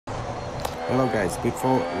Hello guys,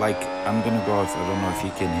 before I'm gonna go off, I don't know if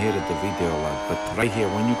you can hear the video a lot, but right here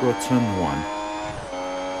when you go turn one,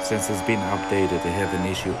 since it's been updated, they have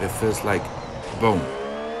an issue. It feels like boom,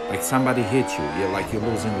 like somebody hit you. You're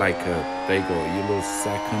losing there you go, you lose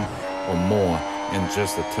second or more in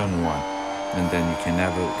just a turn one, and then you can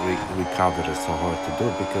never recover. It's so hard to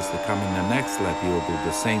do because the coming the next lap you will do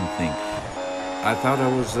the same thing. I thought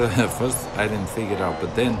I was first I didn't figure it out,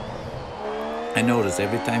 but then I noticed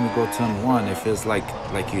every time you go turn one, it feels like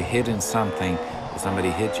you're hitting something. Somebody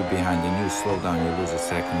hit you behind, and you slow down, you lose a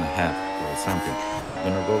second and a half or something.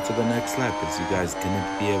 I'm gonna go to the next lap, as you guys can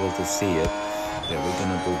be able to see it. Yeah, we're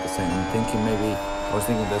gonna do the same. I was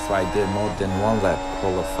thinking that's why I did more than one lap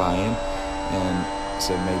qualifying, and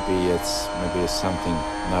so maybe it's something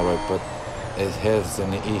not right, but it has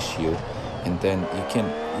an issue, and then you can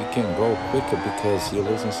go quicker because you're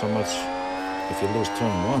losing so much. If you lose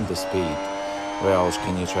turn one, the speed. Where else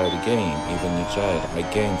can you try it again? Even you try it, I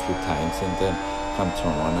gain a few times, and then come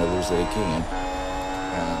turn one, I lose it again,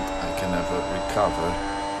 and I can never recover.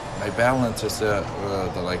 My balance is the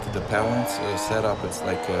balance setup. It's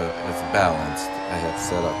it's balanced. I have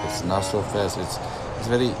set up. It's not so fast. It's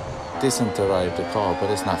very decent to ride the car, but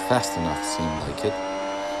it's not fast enough. Seems like it.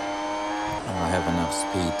 I don't have enough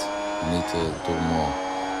speed. I need to do more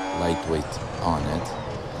lightweight on it.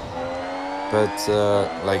 But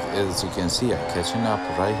as you can see, I'm catching up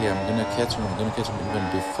right here. I'm gonna catch him even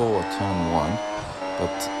before turn one,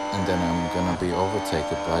 and then I'm gonna be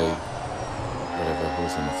overtaken by whatever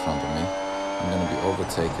who's in front of me. I'm gonna be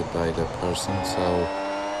overtaken by the person. So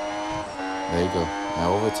there you go. I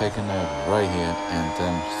overtaken it right here, and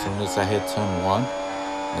then as soon as I hit turn one,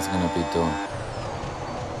 it's gonna be done.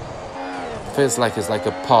 Feels like it's like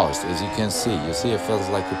a pause, as you can see. You see, it feels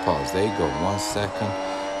like a pause. There you go. 1 second.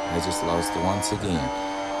 I just lost once again,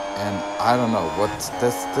 and I don't know what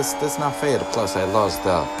that's not fair. Plus, I lost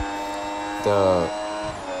the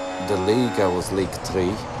league. I was league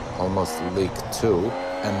 3, almost league 2,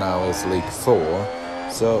 and now it's league 4.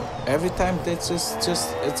 So every time it's just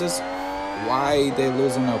why they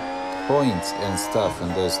losing up points and stuff in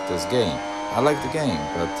this game. I like the game,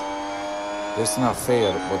 but it's not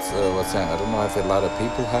fair. What's that? I don't know if a lot of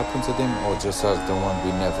people happen to them or just us, the one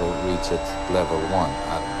we never reach it level 1.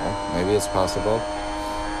 I don't know. Maybe it's possible.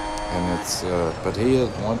 And it's but here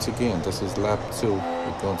once again, this is lap 2.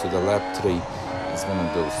 We're going to the lap 3. It's gonna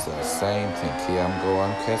do the same thing. Here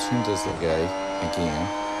I'm catching this guy again.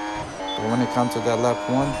 But when it comes to that lap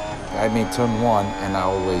 1, I mean turn 1, and I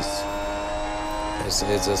always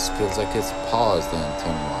it just feels like it's paused in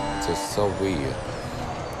turn 1. It's just so weird.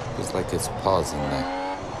 It's like it's pausing there,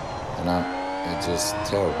 and it's just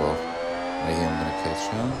terrible. Right here, I'm gonna catch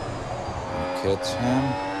him.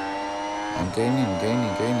 I'm gaining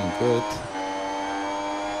good,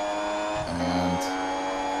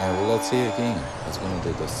 and let's see again. It's gonna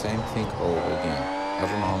do the same thing over again. I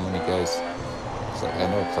don't know how many guys. I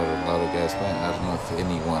know a lot of guys went. I don't know if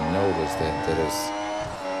anyone noticed that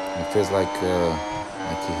it feels like you're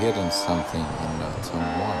hitting something in turn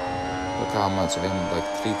 1. Look how much I'm like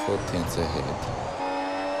 3/4 ahead.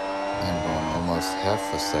 I'm going almost half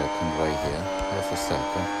a second right here,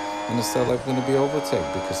 and it's still like going to be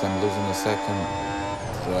overtaken because I'm losing a second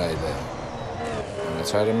right there. When I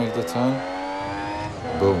try to make the turn,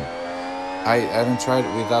 boom. I didn't try it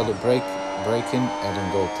without the braking. I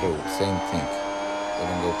didn't go through. Same thing. I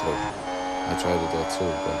didn't go through. I tried to go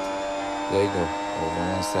through, but there you go. Over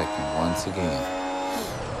 1 second once again.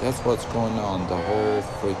 That's what's going on the whole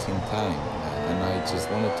freaking time, and I just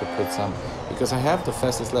wanted to put some, because I have the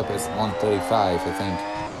fastest lap is 1:35, I think,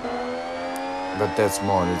 but that's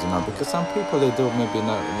more original, because some people they do maybe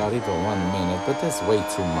not even 1 minute, but that's way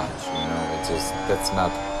too much, it's just, that's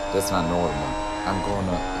not normal. I'm going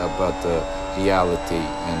about the reality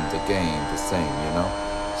and the game the same,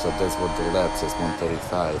 so that's what the laps is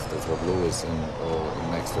 1:35, that's what Lewis and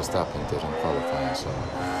Max Verstappen did in qualifying, so.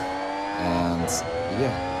 And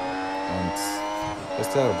yeah, and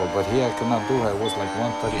it's terrible. But here I cannot do it. I was like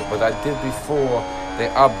 1:30, but I did before they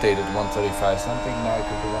updated 1:35 something. Now I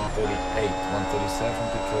could do 1:38, 1:37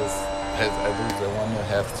 because I lose the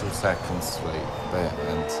 1.5, 2 seconds right there,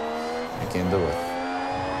 and I can't do it.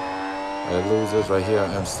 I lose it right here.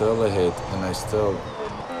 I'm still ahead, and I still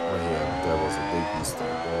right here. That was a big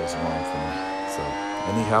mistake. That was wrong for me. So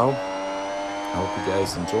anyhow. I hope you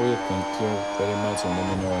guys enjoy it. Thank you very much, and let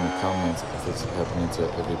me know in the comments if it's happening to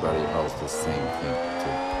everybody else the same thing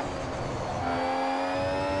too.